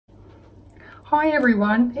Hi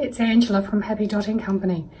everyone, it's Angela from Happy Dotting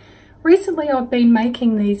Company. Recently I've been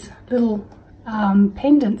making these little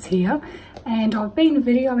pendants here, and I've been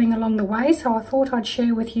videoing along the way, so I thought I'd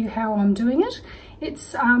share with you how I'm doing it.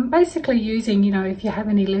 It's basically using, if you have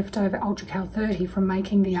any leftover Ultracal 30 from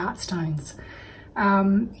making the art stones.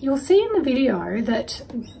 You'll see in the video that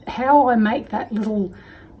how I make that little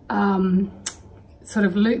sort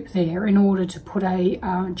of loop there in order to put a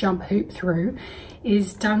jump hoop through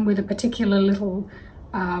is done with a particular little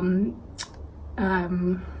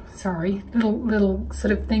little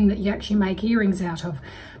sort of thing that you actually make earrings out of.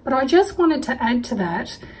 But I just wanted to add to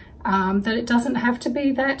that that it doesn't have to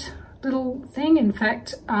be that little thing. In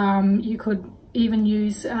fact, you could even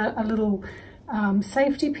use a little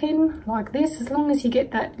safety pin like this, as long as you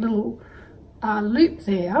get that little loop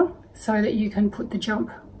there so that you can put the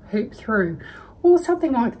jump hoop through, or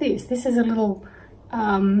something like this. This is a little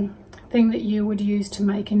thing that you would use to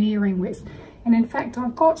make an earring with. And in fact,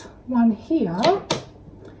 I've got one here.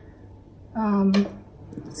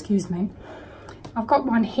 Excuse me. I've got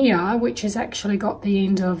one here which has actually got the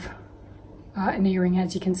end of an earring.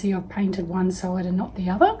 As you can see, I've painted one side and not the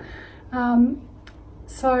other.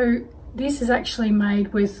 So this is actually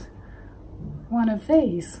made with one of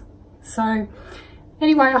these. So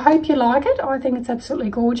anyway, I hope you like it. I think it's absolutely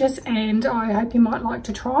gorgeous, and I hope you might like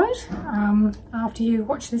to try it after you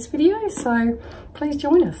watch this video, so please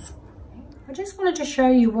join us. I just wanted to show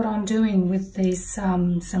you what I'm doing with these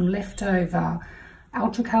some leftover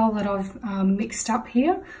Ultracal that I've mixed up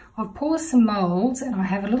here. I've poured some moulds and I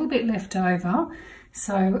have a little bit left over.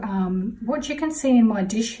 So what you can see in my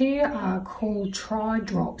dish here are called tri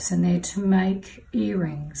drops, and they're to make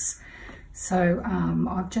earrings. So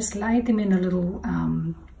I've just laid them in a little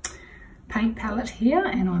paint palette here,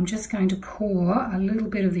 and I'm just going to pour a little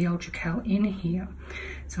bit of the Ultracal in here.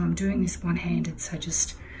 So I'm doing this one-handed, so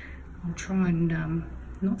just I'll try and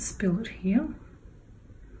not spill it here.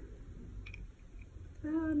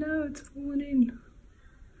 Oh no, it's fallen in.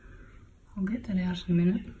 I'll get that out in a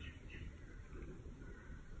minute.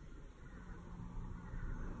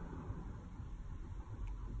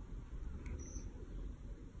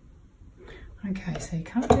 Okay, so you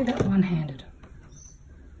can't do that one-handed.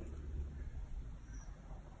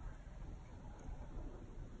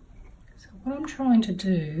 So what I'm trying to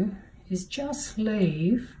do is just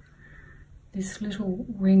leave this little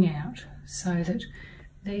ring out so that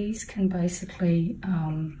these can basically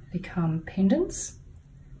become pendants.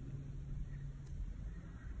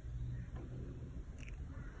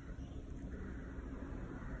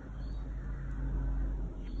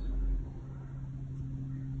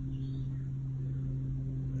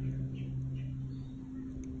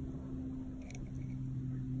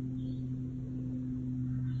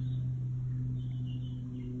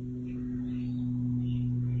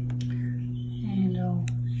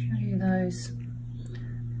 Those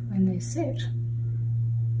when they're set.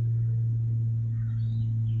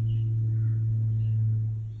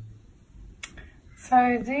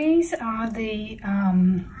 So these are the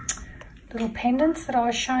little pendants that I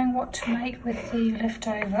was showing what to make with the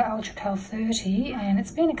leftover Ultracal 30, and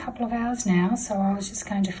it's been a couple of hours now, so I was just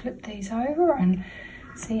going to flip these over and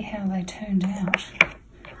see how they turned out.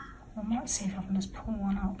 I might see if I can just pull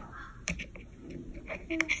one up.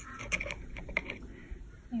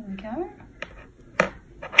 Here we go.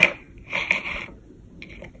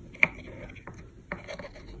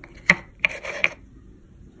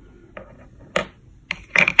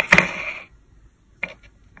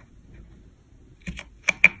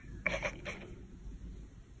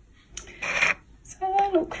 So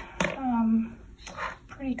they look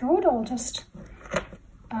pretty good. I'll just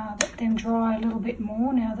let them dry a little bit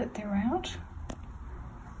more now that they're out.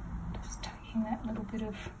 Just taking that little bit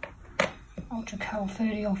of Ultracal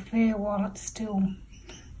 30 off there while it's still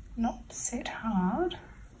not set hard.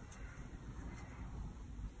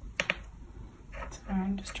 Sorry,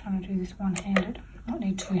 I'm just trying to do this one-handed. I might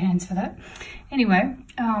need two hands for that. Anyway,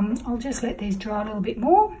 I'll just let these dry a little bit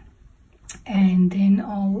more, and then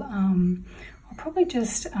I'll probably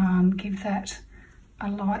just give that a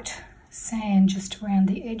light sand just around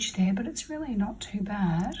the edge there, but it's really not too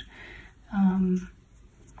bad.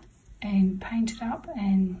 And paint it up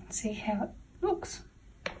and see how it looks.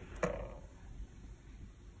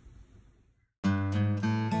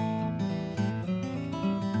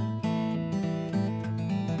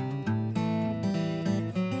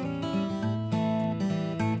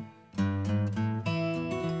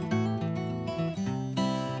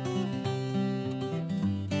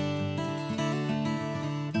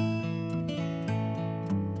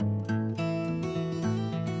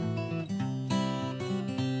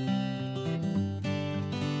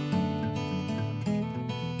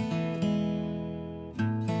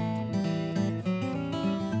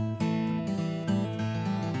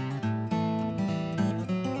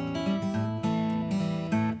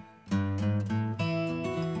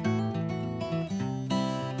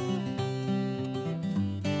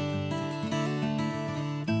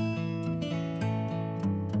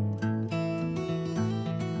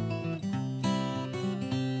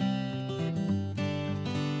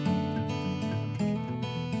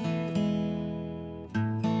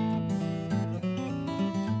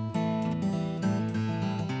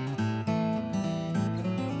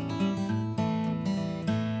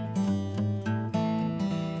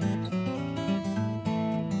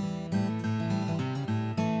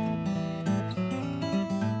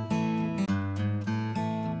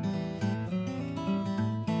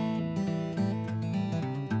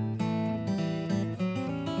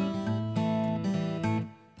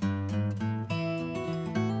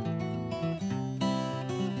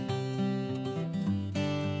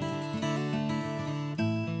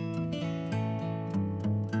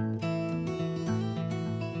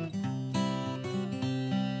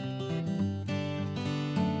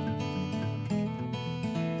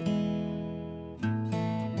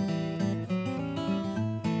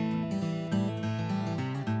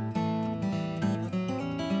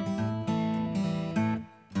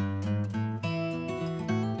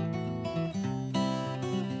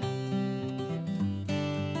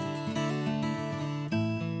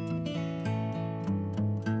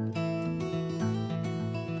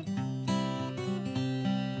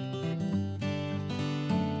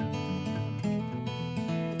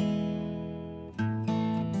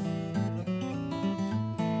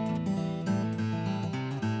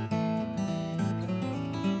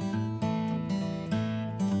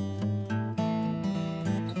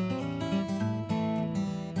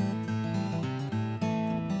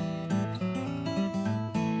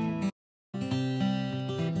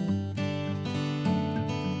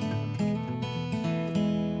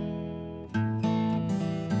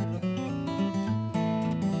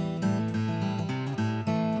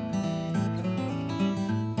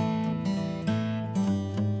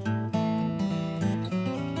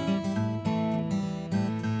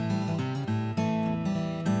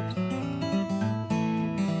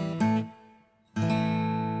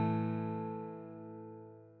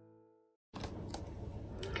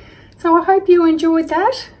 So I hope you enjoyed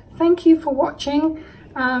that. Thank you for watching.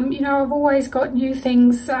 You know, I've always got new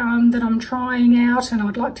things that I'm trying out and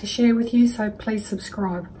I'd like to share with you, so please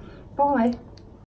subscribe. Bye.